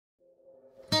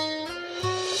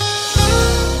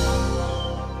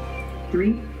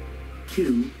3,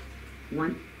 2,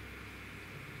 1.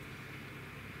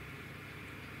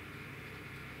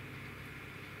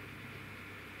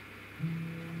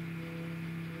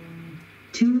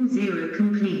 Zero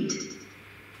complete.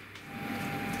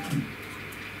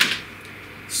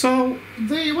 So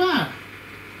there you are.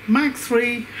 Mach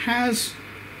 3 has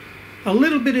a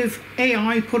little bit of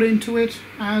AI put into it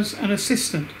as an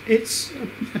assistant. It's,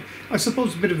 I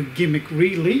suppose, a bit of a gimmick,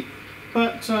 really,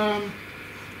 but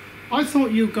I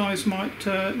thought you guys might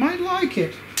like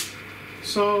it.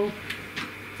 So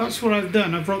that's what I've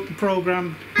done. I've wrote the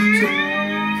program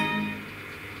to,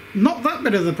 not that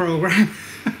bit of the program.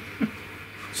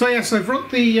 So yes, I've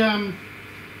wrote the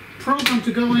program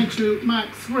to go into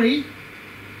Mach 3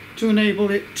 to enable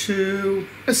it to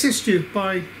assist you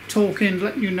by talking,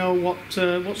 letting you know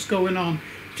what's going on.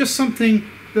 Just something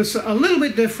that's a little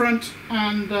bit different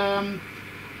and a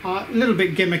little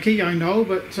bit gimmicky, I know,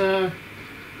 but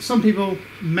some people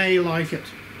may like it.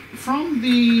 From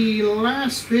the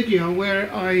last video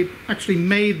where I actually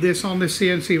made this on the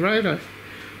CNC router,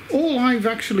 all I've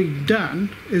actually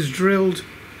done is drilled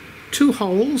 2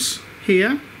 holes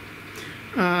here.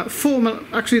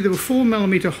 Actually there were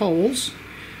 4mm holes,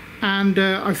 and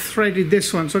I've threaded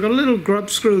this one. So I've got a little grub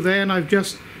screw there, and I've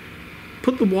just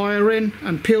put the wire in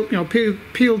and peeled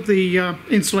the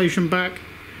insulation back,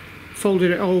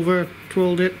 folded it over,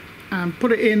 twirled it, and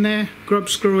put it in there, grub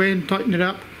screw in, tighten it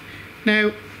up.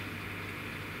 Now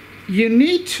you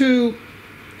need to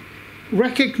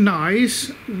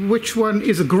recognize which one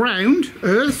is a ground,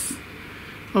 earth.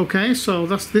 Okay, so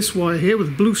that's this wire here with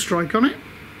a blue strike on it,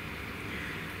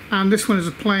 and this one is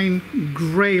a plain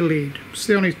grey lead. It's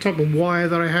the only type of wire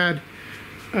that I had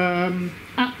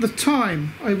at the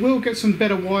time. I will get some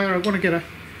better wire. I want to get a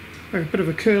bit of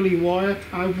a curly wire.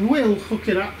 I will hook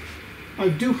it up. I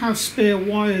do have spare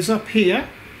wires up here,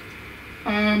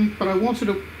 but I wanted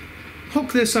to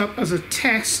hook this up as a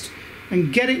test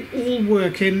and get it all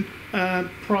working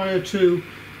prior to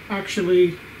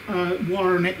actually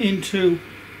wiring it into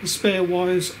the spare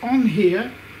wires on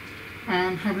here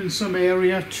and having some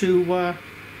area to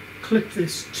clip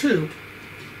this to.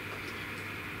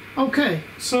 Okay,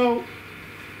 so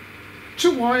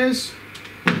 2 wires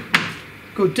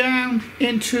go down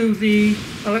into the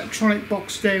electronic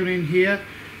box down in here,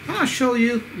 and I'll show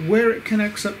you where it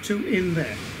connects up to in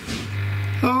there.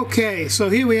 Okay, so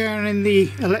here we are in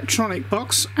the electronic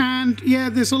box, and yeah,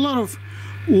 there's a lot of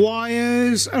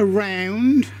wires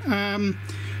around.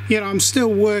 You know, I'm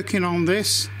still working on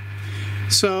this,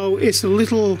 so it's a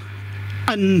little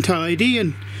untidy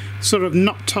and sort of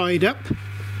not tied up,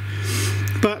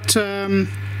 but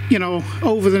you know,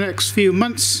 over the next few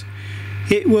months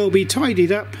it will be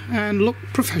tidied up and look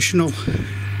professional.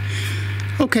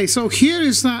 Okay, so here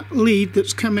is that lead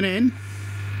that's coming in.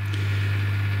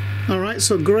 Alright,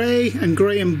 so grey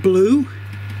and blue.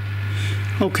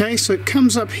 Okay, so it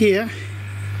comes up here.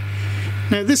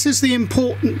 Now this is the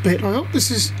important bit. I hope this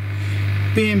is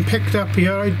being picked up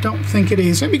here. I don't think it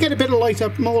is. Let me get a bit of light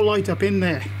up, more light up in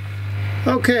there.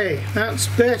 Okay, that's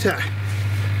better.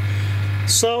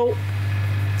 So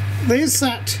there's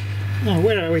that. Oh,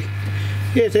 where are we?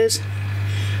 Here it is.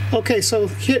 Okay, so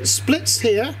here it splits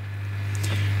here.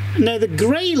 Now the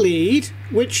grey lead,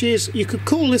 which is, you could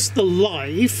call this the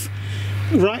live,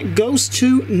 right, goes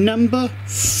to number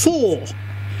 4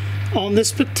 on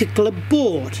this particular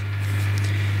board.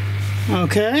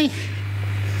 Okay,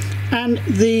 and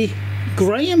the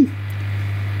grey and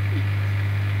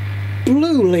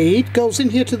blue lead goes in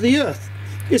here to the earth.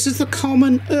 This is the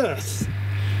common earth,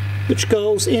 which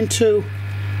goes into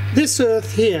this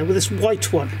earth here with this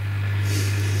white one.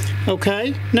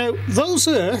 Okay, now those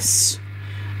earths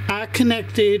are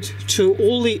connected to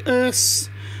all the earths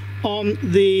on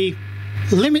the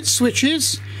limit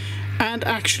switches and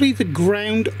actually the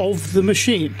ground of the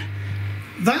machine.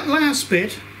 That last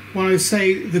bit, when I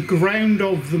say the ground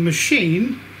of the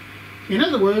machine, in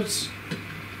other words,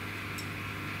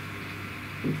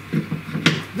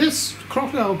 this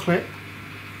crocodile clip,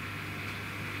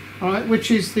 alright, which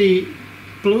is the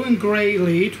blue and grey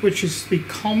lead, which is the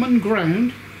common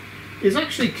ground, is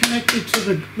actually connected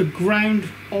to the ground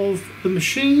of the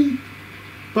machine,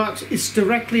 but it's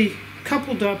directly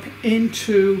coupled up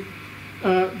into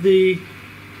the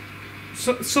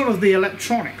sort of the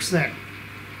electronics then.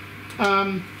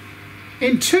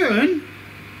 In turn,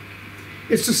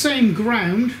 it's the same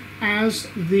ground as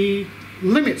the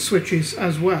limit switches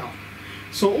as well.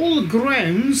 So all the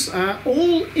grounds are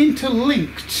all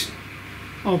interlinked,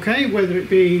 okay, whether it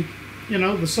be, you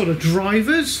know, the sort of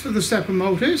drivers for the stepper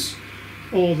motors,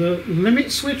 or the limit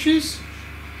switches,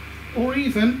 or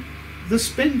even the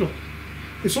spindle.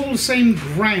 It's all the same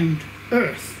ground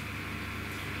earth.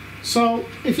 So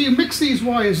if you mix these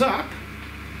wires up,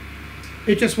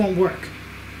 it just won't work.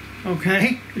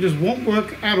 Okay, it just won't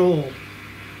work at all.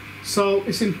 So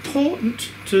it's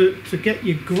important to get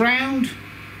your ground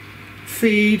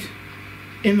feed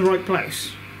in the right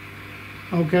place.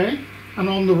 Okay, and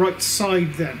on the right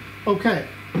side then. Okay,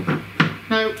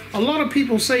 now a lot of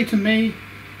people say to me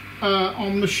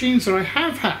on machines that I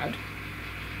have had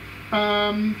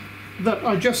that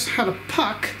I just had a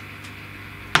puck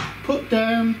put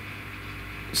down,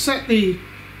 set the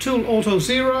tool auto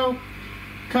 0,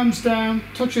 comes down,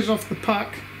 touches off the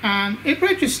puck, and it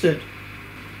registered.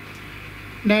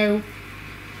 Now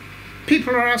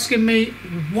people are asking me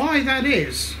why that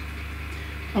is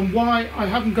and why I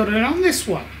haven't got it on this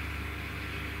one.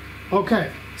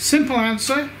 Okay, simple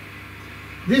answer.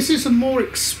 This is a more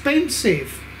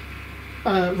expensive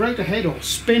router head or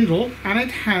spindle, and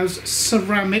it has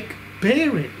ceramic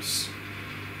bearings.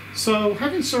 So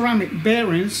having ceramic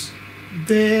bearings,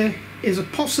 there is a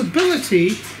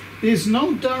possibility there's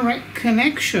no direct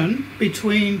connection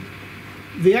between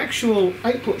the actual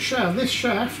output shaft, this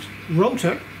shaft,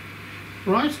 rotor,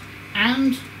 right,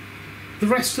 and the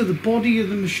rest of the body of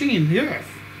the machine, the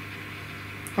earth.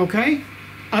 Okay,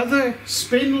 other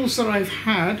spindles that I've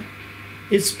had,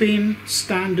 it's been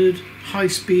standard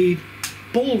high-speed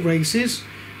ball races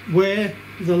where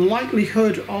the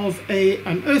likelihood of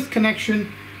an earth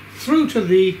connection through to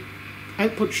the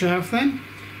output shaft then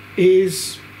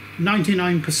is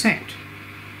 99%.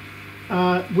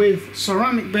 With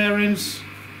ceramic bearings,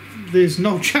 there's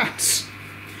no chance.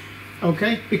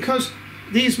 Okay, because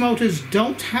these motors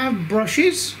don't have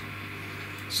brushes,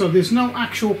 so there's no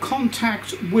actual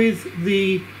contact with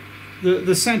the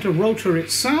center rotor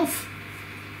itself.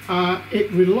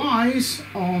 It relies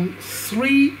on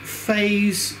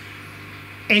 3-phase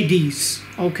eddies.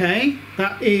 Okay,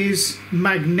 that is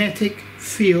magnetic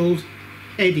field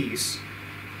eddies,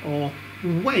 or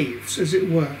waves as it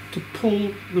were, to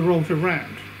pull the rotor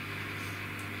around.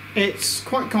 It's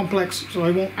quite complex, so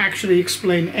I won't actually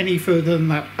explain any further than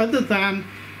that, other than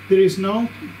there is no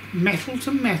metal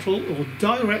to metal or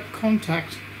direct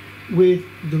contact with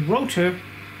the rotor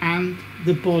and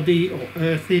the body or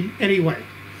earth in any way.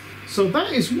 So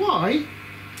that is why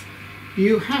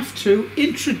you have to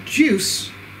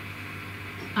introduce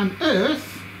an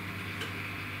earth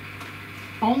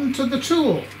onto the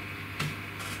tool.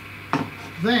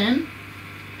 Then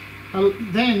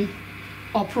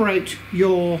operate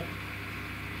your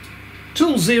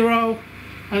tool 0,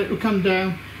 and it will come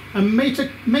down and make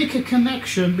a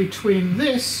connection between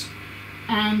this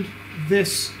and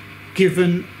this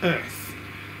given earth.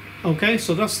 Okay,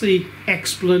 so that's the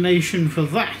explanation for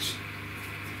that.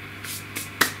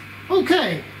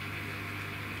 Okay,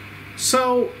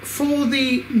 so for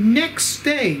the next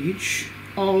stage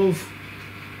of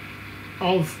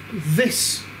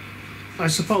this, I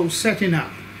suppose, setting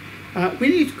up, we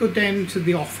need to go down to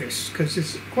the office because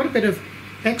there's quite a bit of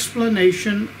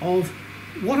explanation of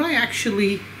what I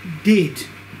actually did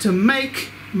to make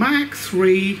Mach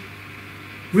 3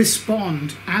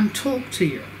 respond and talk to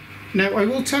you. Now I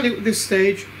will tell you at this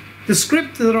stage, the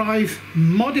script that I've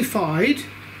modified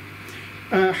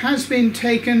has been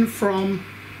taken from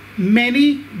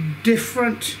many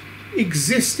different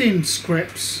existing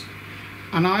scripts,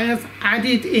 and I have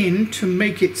added in to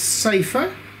make it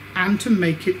safer and to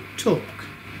make it talk.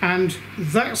 And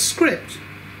that script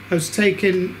has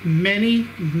taken many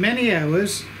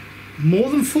hours, more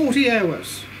than 40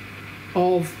 hours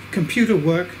of computer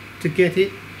work to get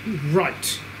it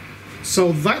right.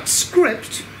 So that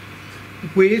script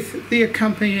with the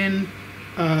accompanying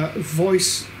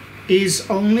voice is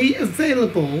only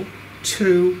available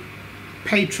to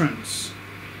patrons.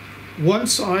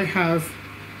 Once I have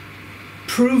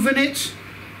proven it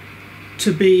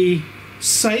to be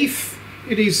safe,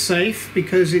 it is safe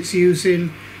because it's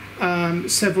using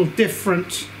several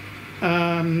different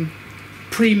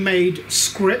pre-made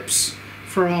scripts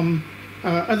from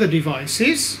other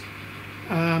devices,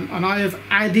 and I have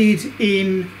added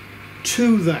in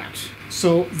to that,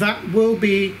 so that will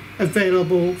be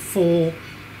available for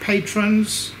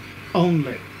patrons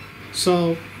only.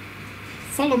 So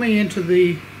follow me into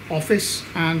the office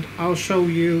and I'll show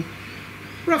you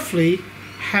roughly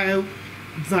how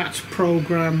that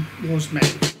program was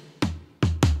made.